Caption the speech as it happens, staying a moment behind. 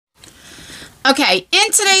Okay,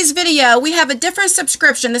 in today's video, we have a different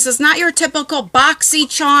subscription. This is not your typical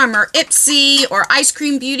Boxycharm or Ipsy or Ice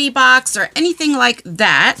Cream Beauty Box or anything like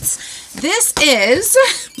that. This is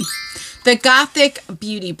the Gothic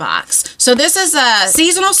Beauty Box. So this is a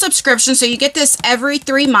seasonal subscription, so you get this every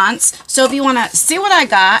 3 months. So if you want to see what I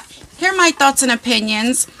got, hear my thoughts and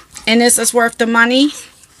opinions, and is this worth the money?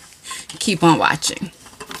 Keep on watching.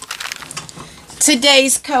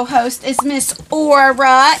 Today's co-host is Miss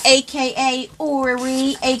Aura, aka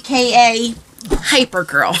Ori, aka Hyper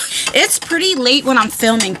Girl. It's pretty late when I'm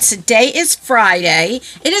filming. Today is Friday.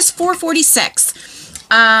 It is 4:46.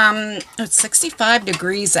 It's 65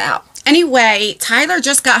 degrees out. Anyway, Tyler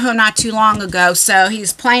just got home not too long ago, so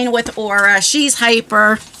he's playing with Aura. She's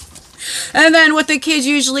hyper. And then what the kids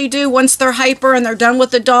usually do once they're hyper and they're done with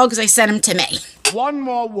the dogs, they send them to me. One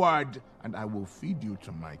more word, and I will feed you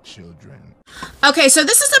to my children. Okay, so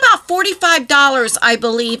this is about $45, I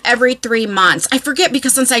believe, every 3 months. I forget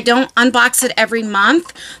because since I don't unbox it every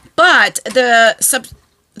month, but the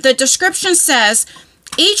description says,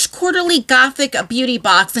 each quarterly Gothic Beauty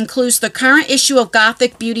Box includes the current issue of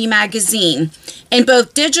Gothic Beauty magazine in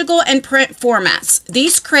both digital and print formats.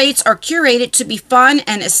 These crates are curated to be fun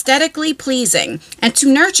and aesthetically pleasing and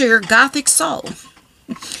to nurture your Gothic soul.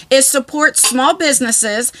 It supports small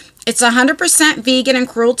businesses. It's 100% vegan and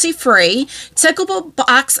cruelty-free. Typical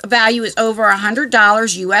box value is over $100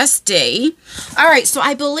 USD. All right, so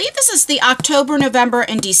I believe this is the October, November,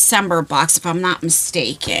 and December box, if I'm not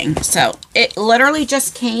mistaken. So it literally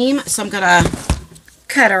just came, so I'm going to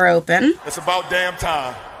cut her open. It's about damn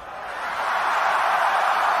time.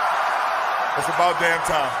 It's about damn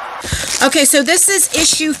time. Okay, so this is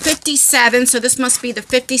issue 57, so this must be the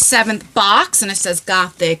 57th box, and it says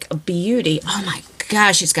Gothic Beauty. Oh my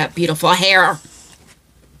gosh, she's got beautiful hair.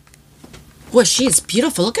 Boy, she is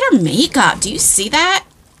beautiful. Look at her makeup. Do you see that?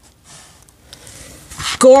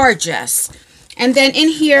 Gorgeous. And then in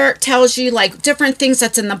here tells you like different things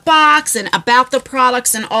that's in the box and about the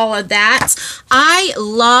products and all of that. I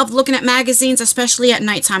love looking at magazines, especially at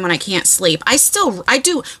nighttime when I can't sleep. I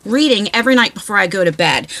do reading every night before I go to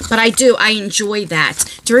bed, but I enjoy that.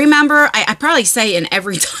 Do you remember, I probably say in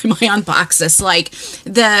every time I unbox this, like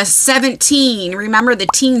the 17, remember the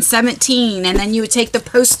teen 17, and then you would take the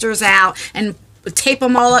posters out and tape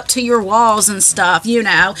them all up to your walls and stuff, you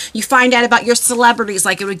know. You find out about your celebrities,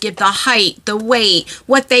 like it would give the height, the weight,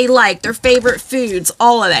 what they like, their favorite foods,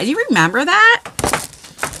 all of that. You remember that?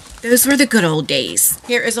 Those were the good old days.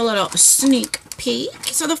 Here is a little sneak peek.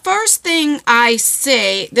 So the first thing I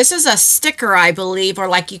see, this is a sticker, I believe, or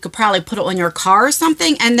like you could probably put it on your car or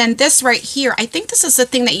something. And then this right here, I think this is the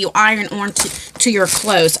thing that you iron on to your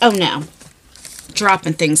clothes. Oh no.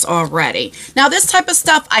 Dropping things already. Now this type of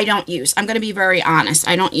stuff I don't use. I'm going to be very honest.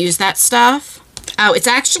 I don't use that stuff. Oh, it's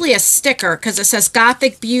actually a sticker because it says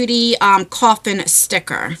Gothic Beauty coffin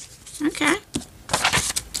sticker. Okay.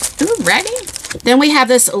 Ooh, ready? Then we have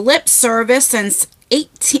this lip service since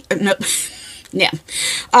since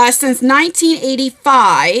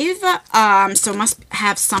 1985. So must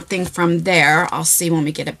have something from there. I'll see when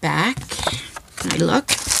we get it back. Let me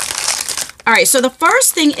look. All right, so the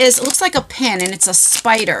first thing is, it looks like a pin, and it's a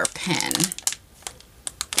spider pin.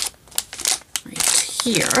 Right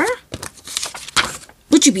here.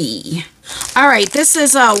 Would you be? All right, this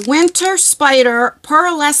is a winter spider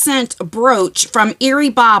pearlescent brooch from Eerie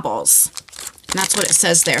Baubles. And that's what it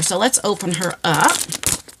says there. So let's open her up.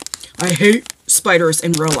 I hate spiders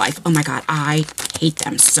in real life. Oh my God, I hate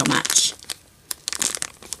them so much.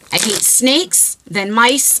 I hate snakes, then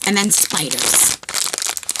mice, and then spiders.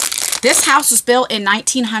 This house was built in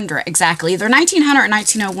 1900, exactly. Either 1900 or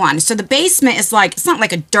 1901. So the basement is like, it's not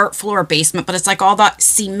like a dirt floor basement, but it's like all that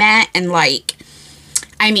cement and like,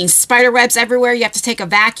 I mean, spider webs everywhere. You have to take a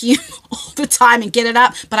vacuum all the time and get it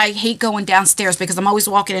up. But I hate going downstairs because I'm always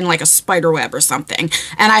walking in like a spider web or something.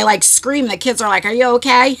 And I like scream. The kids are like, are you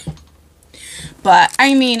okay? But,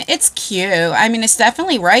 I mean, it's cute. I mean, it's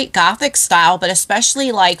definitely right Gothic style, but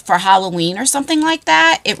especially like for Halloween or something like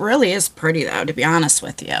that. It really is pretty though, to be honest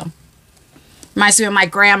with you. Reminds me of my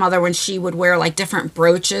grandmother when she would wear like different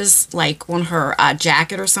brooches like on her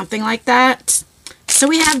jacket or something like that. So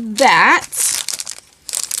we have that.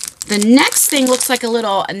 The next thing looks like a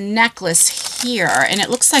little necklace here. And it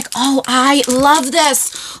looks like, oh, I love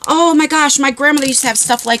this. Oh my gosh, my grandmother used to have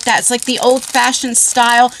stuff like that. It's like the old-fashioned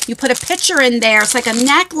style. You put a picture in there. It's like a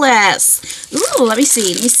necklace. Ooh, let me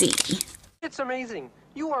see. Let me see. It's amazing.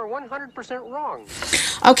 You are 100% wrong.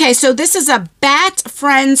 Okay, so this is a Bat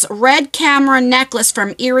Friends red camera necklace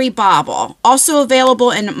from Eerie Bauble. Also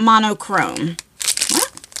available in monochrome.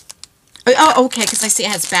 What? Oh, okay, because I see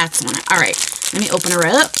it has bats on it. All right, let me open her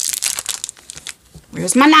up.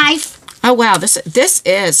 Where's my knife? Oh, wow. This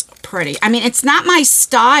is pretty. I mean, it's not my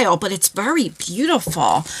style, but it's very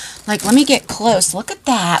beautiful. Like, let me get close. Look at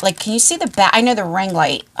that. Like, can you see the back? I know the ring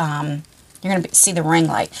light. You're going to see the ring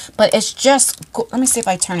light. But it's just... Let me see if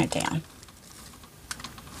I turn it down.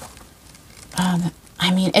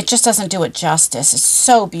 I mean, it just doesn't do it justice. It's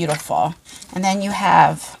so beautiful. And then you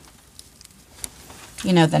have,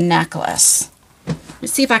 you know, the necklace.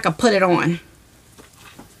 Let's see if I can put it on.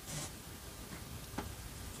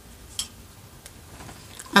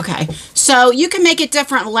 Okay, so you can make it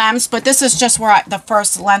different lengths, but this is just where the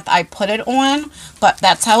first length I put it on, but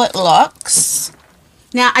that's how it looks.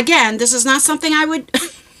 Now, again, this is not something I would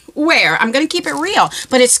wear. I'm going to keep it real,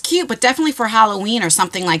 but it's cute, but definitely for Halloween or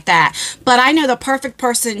something like that. But I know the perfect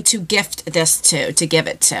person to gift this to give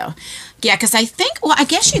it to. Yeah, because I think, well, I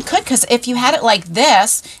guess you could, because if you had it like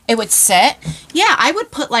this, it would sit. Yeah, I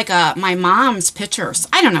would put like my mom's pictures.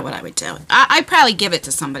 I don't know what I would do. I'd probably give it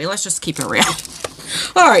to somebody. Let's just keep it real.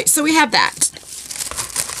 All right, so we have that.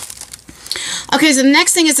 Okay, so the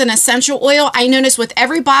next thing is an essential oil. I notice with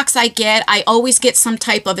every box I get, I always get some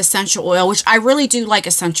type of essential oil, which I really do like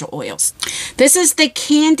essential oils. This is the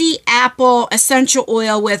Candy Apple Essential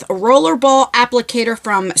Oil with Rollerball Applicator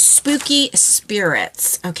from Spooky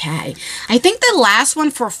Spirits. Okay, I think the last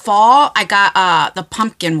one for fall, I got the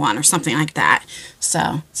pumpkin one or something like that.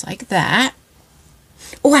 So it's like that.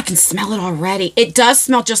 Oh, I can smell it already. It does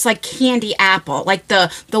smell just like candy apple, like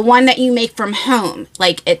the one that you make from home,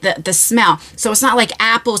 like the smell. So it's not like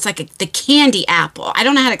apple, it's like the candy apple. I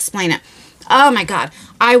don't know how to explain it. Oh my God,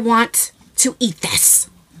 I want to eat this.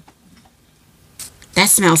 That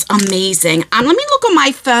smells amazing. Let me look on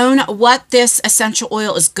my phone what this essential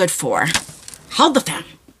oil is good for. Hold the phone.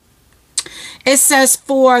 It says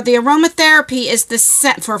for the aromatherapy is the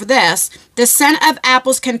scent for this. The scent of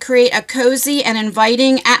apples can create a cozy and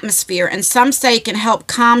inviting atmosphere, and some say it can help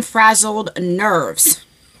calm frazzled nerves.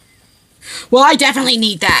 Well, I definitely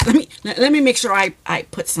need that. Let me make sure I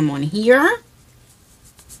put some on here.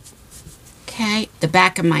 Okay, the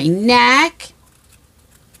back of my neck.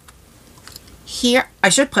 Here, I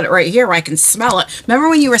should put it right here where I can smell it. Remember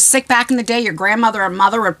when you were sick back in the day, your grandmother or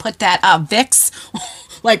mother would put that Vicks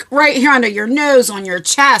like right here under your nose, on your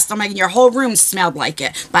chest. I'm like, your whole room smelled like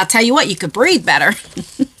it. But I'll tell you what, you could breathe better.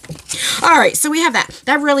 All right, so we have that.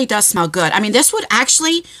 That really does smell good. I mean, this would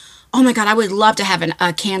actually, oh my God, I would love to have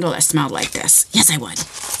a candle that smelled like this. Yes, I would.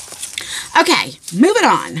 Okay, moving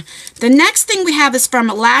on. The next thing we have is from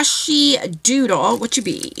Lashy Doodle. What you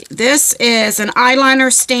be? This is an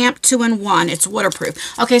eyeliner stamp 2-in-1. It's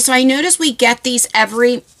waterproof. Okay, so I notice we get these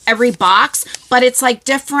every box, but it's like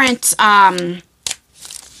different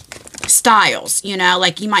styles, you know,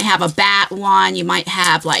 like you might have a bat one, you might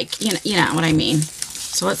have like, you know what I mean.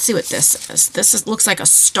 So let's see what this is. This looks like a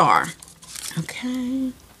star.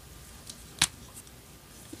 Okay.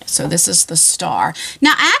 So this is the star.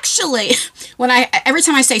 Now, actually, every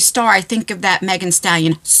time I say star, I think of that Megan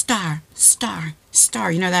Stallion, star, star,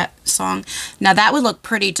 star. You know that song? Now, that would look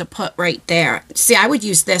pretty to put right there. See, I would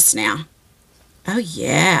use this now. Oh,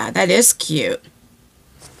 yeah, that is cute.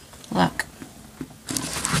 Look.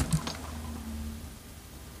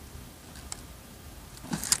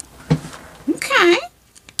 Okay.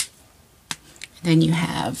 Then you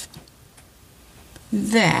have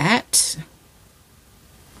that.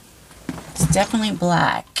 It's definitely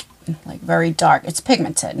black, like very dark. It's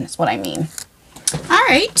pigmented, that's what I mean. All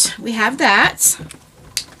right, we have that.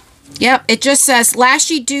 Yep, it just says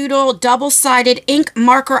Lashy Doodle double-sided ink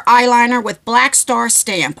marker eyeliner with black star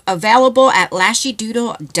stamp. Available at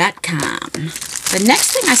lashydoodle.com. The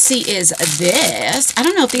next thing I see is this. I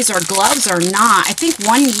don't know if these are gloves or not. I think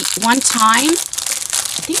one time,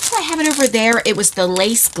 I think if I have it over there, it was the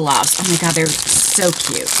lace gloves. Oh my God, they're so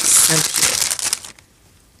cute. So cute.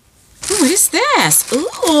 Ooh, what is this?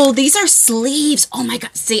 Ooh, these are sleeves. Oh my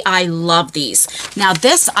God. See, I love these. Now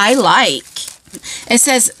this I like. It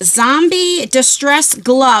says Zombie Distress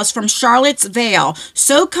Gloves from Charlotte's Vale.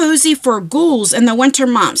 So cozy for ghouls in the winter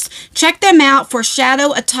months. Check them out for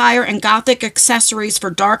shadow attire and Gothic accessories for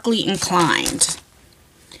darkly inclined.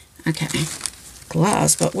 Okay.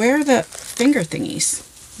 Gloves, but where are the finger thingies?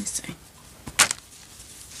 Let me see.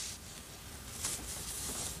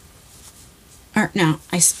 Or no,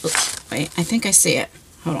 wait, I think I see it.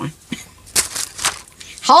 Hold on.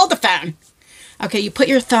 Hold the phone. Okay, you put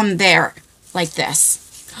your thumb there like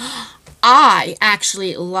this. I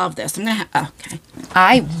actually love this. I'm gonna okay.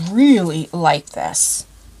 I really like this.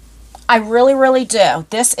 I really, really do.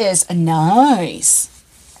 This is nice.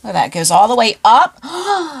 Look at that, goes all the way up.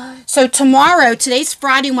 So tomorrow, today's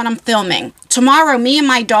Friday when I'm filming. tomorrow, me and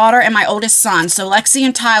my daughter and my oldest son, so Lexi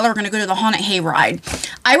and Tyler, are going to go to the Haunted Hayride.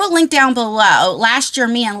 I will link down below. Last year,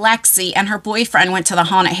 me and Lexi and her boyfriend went to the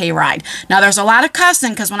Haunted Hayride. Now, there's a lot of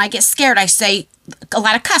cussing because when I get scared, I say a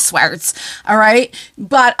lot of cuss words, all right?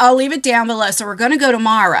 But I'll leave it down below. So we're going to go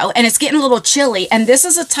tomorrow, and it's getting a little chilly, and this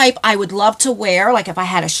is a type I would love to wear, like if I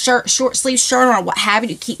had a shirt, short sleeve shirt or what have you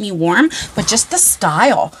to keep me warm, but just the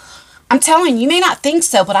style. I'm telling you, you may not think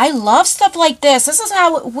so, but I love stuff like this. This is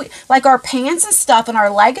how, like our pants and stuff and our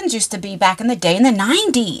leggings used to be back in the day in the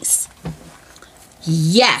 90s.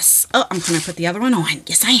 Yes. Oh, I'm going to put the other one on.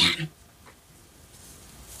 Yes, I am.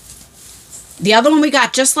 The other one we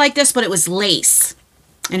got just like this, but it was lace.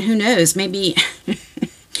 And who knows, maybe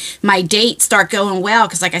my dates start going well,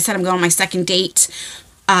 because like I said, I'm going on my second date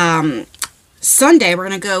Sunday. We're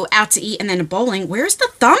going to go out to eat and then to bowling. Where's the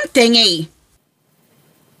thumb thingy?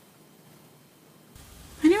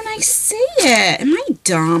 Why don't I see it? Am I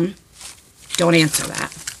dumb? Don't answer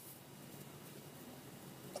that.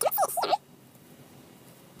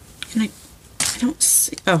 And I don't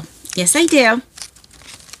see. Oh, yes, I do.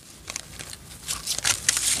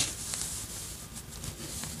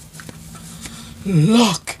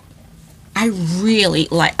 Look. I really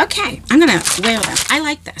like. Okay, I'm going to wear them. I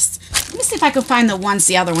like this. Let me see if I can find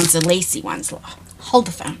the other ones, the lacy ones. Hold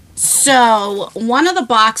the phone. So, one of the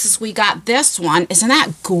boxes, we got this one. Isn't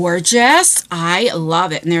that gorgeous? I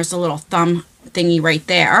love it. And there's a little thumb thingy right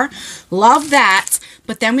there. Love that.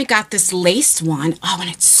 But then we got this lace one. Oh, and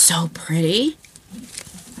it's so pretty.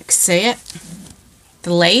 Like, see it?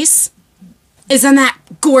 The lace. Isn't that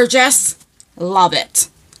gorgeous? Love it.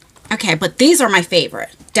 Okay, but these are my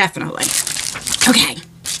favorite. Definitely. Okay.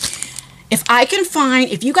 If I can find,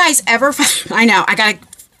 if you guys ever find, I know, I got to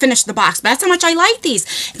finish the box, but that's how much I like these.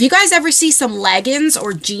 If you guys ever see some leggings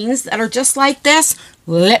or jeans that are just like this,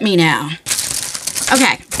 let me know.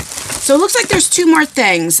 Okay, so it looks like there's two more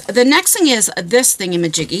things. The next thing is this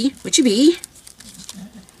thingamajiggy, which would be,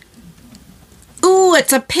 ooh,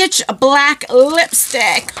 it's a pitch black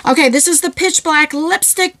lipstick. Okay, this is the pitch black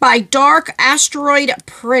lipstick by Dark Asteroid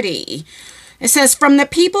Pretty. It says, from the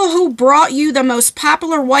people who brought you the most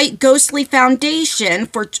popular white ghostly foundation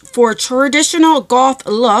for traditional goth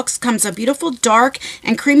looks comes a beautiful dark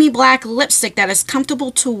and creamy black lipstick that is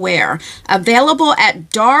comfortable to wear. Available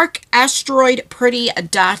at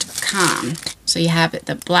darkasteroidpretty.com. So you have it,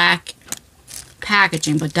 the black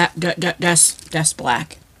packaging, but that's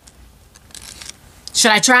black.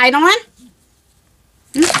 Should I try it on?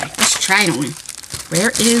 Okay, let's try it on.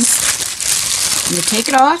 Where is, I'm going to take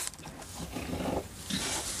it off.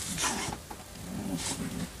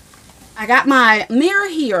 I got my mirror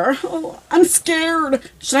here. Oh, I'm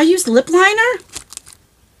scared. Should I use lip liner?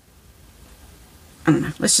 I don't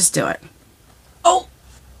know. Let's just do it. Oh!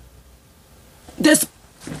 That's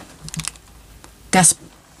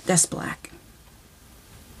black.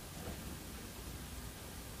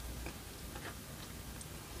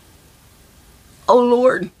 Oh,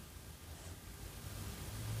 Lord.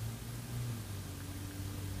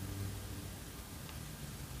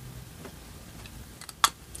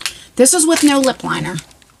 This is with no lip liner.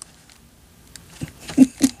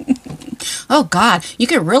 Oh, God. You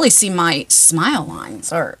can really see my smile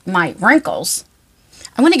lines or my wrinkles.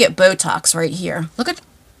 I'm going to get Botox right here. Look at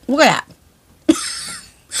that.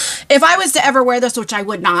 If I was to ever wear this, which I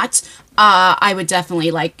would not, I would definitely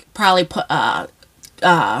like probably put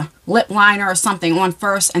lip liner or something on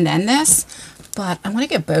first and then this. But I want to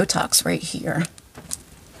get Botox right here.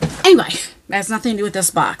 Anyway, that has nothing to do with this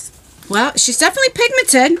box. Well, she's definitely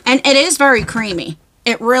pigmented, and it is very creamy.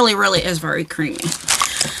 It really, really is very creamy.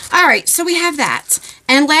 All right, so we have that.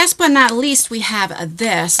 And last but not least, we have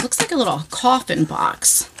this. Looks like a little coffin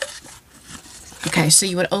box. Okay, so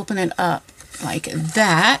you would open it up like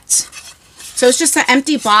that. So it's just an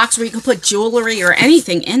empty box where you can put jewelry or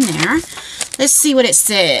anything in there. Let's see what it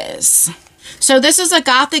says. So this is a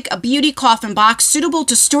Gothic beauty coffin box suitable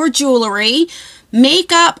to store jewelry,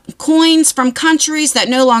 makeup, coins from countries that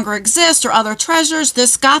no longer exist, or other treasures.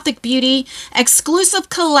 This Gothic beauty exclusive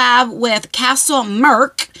collab with Castle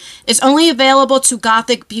Merc is only available to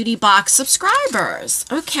Gothic Beauty Box subscribers.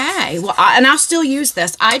 Okay, well, and I'll still use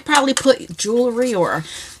this. I'd probably put jewelry or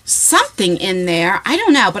something in there. I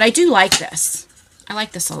don't know, but I do like this. I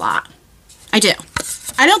like this a lot. I do.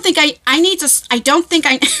 I don't think I need to, I don't think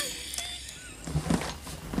I,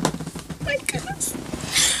 my goodness.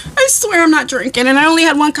 I swear I'm not drinking, and I only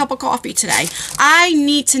had 1 cup of coffee today. I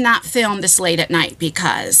need to not film this late at night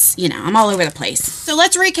because, you know, I'm all over the place. So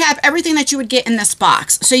let's recap everything that you would get in this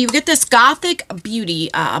box. So you get this Gothic Beauty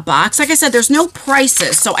box. Like I said, there's no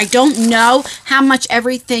prices, so I don't know how much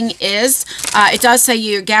everything is. It does say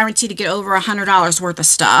you're guaranteed to get over $100 worth of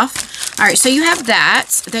stuff. All right, so you have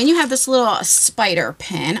that. Then you have this little spider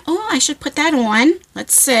pin. Oh, I should put that on.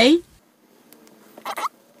 Let's see.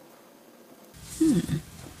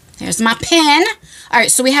 There's my pin. All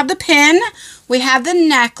right, so we have the pin. We have the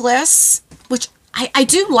necklace, which I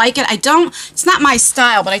do like it. It's not my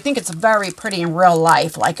style, but I think it's very pretty in real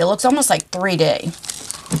life. Like, it looks almost like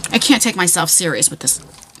 3D. I can't take myself serious with this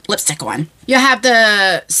lipstick on. You have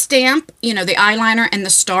the stamp, you know, the eyeliner and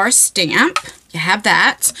the star stamp. You have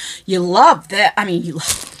that. You love that. I mean,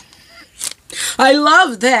 I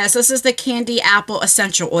love this. This is the Candy Apple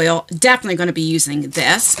Essential Oil. Definitely going to be using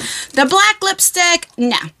this. The black lipstick,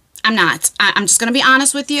 no, I'm not. I'm just going to be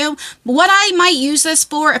honest with you. What I might use this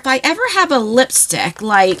for, if I ever have a lipstick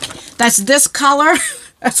like that's this color,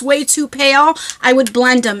 that's way too pale, I would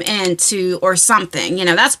blend them into or something. You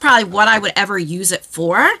know, that's probably what I would ever use it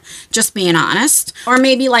for, just being honest. Or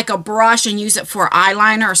maybe like a brush and use it for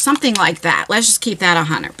eyeliner or something like that. Let's just keep that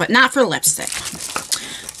 100, but not for lipstick.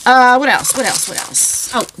 What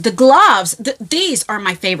else? Oh, the gloves. These are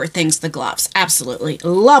my favorite things, the gloves. Absolutely.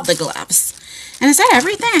 Love the gloves. And is that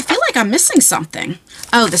everything? I feel like I'm missing something.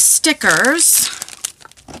 Oh, the stickers.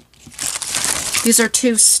 These are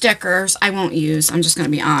 2 stickers I won't use. I'm just going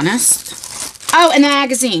to be honest. Oh, and the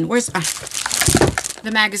magazine. Where's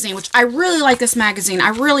the magazine, which I really like this magazine. I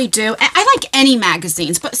really do. I like any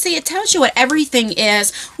magazines, but see, it tells you what everything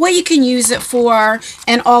is, what you can use it for,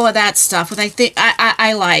 and all of that stuff. What I think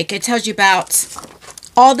I like. It tells you about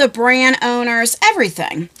all the brand owners,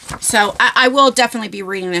 everything. So I will definitely be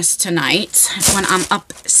reading this tonight when I'm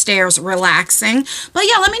upstairs relaxing. But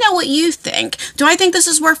yeah, let me know what you think. Do I think this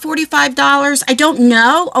is worth $45? I don't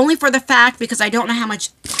know, only for the fact because I don't know how much,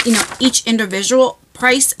 you know, each individual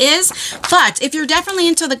price is. But if you're definitely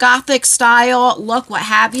into the Gothic style, look, what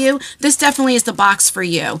have you, this definitely is the box for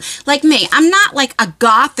you. Like me, I'm not like a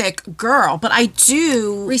Gothic girl, but I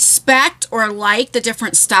do respect or like the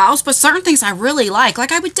different styles, but certain things I really like.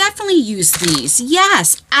 Like, I would definitely use these.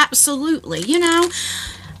 Yes, absolutely. You know,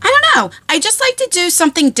 I don't know. I just like to do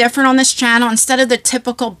something different on this channel instead of the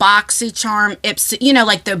typical Boxycharm, you know,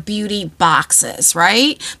 like the beauty boxes,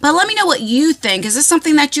 right? But let me know what you think. Is this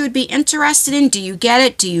something that you would be interested in? Do you get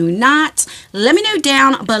it? Do you not? Let me know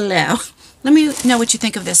down below. Let me know what you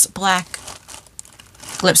think of this black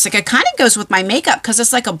lipstick. It kind of goes with my makeup because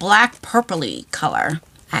it's like a black purpley color,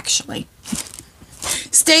 actually.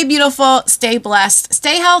 Stay beautiful, stay blessed,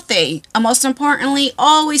 stay healthy, and most importantly,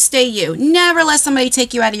 always stay you. Never let somebody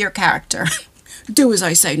take you out of your character. Do as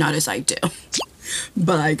I say, not as I do.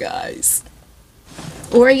 Bye, guys.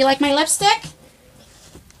 Or you like my lipstick?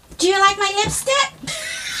 Do you like my lipstick?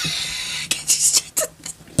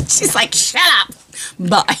 She's like, shut up.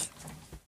 Bye.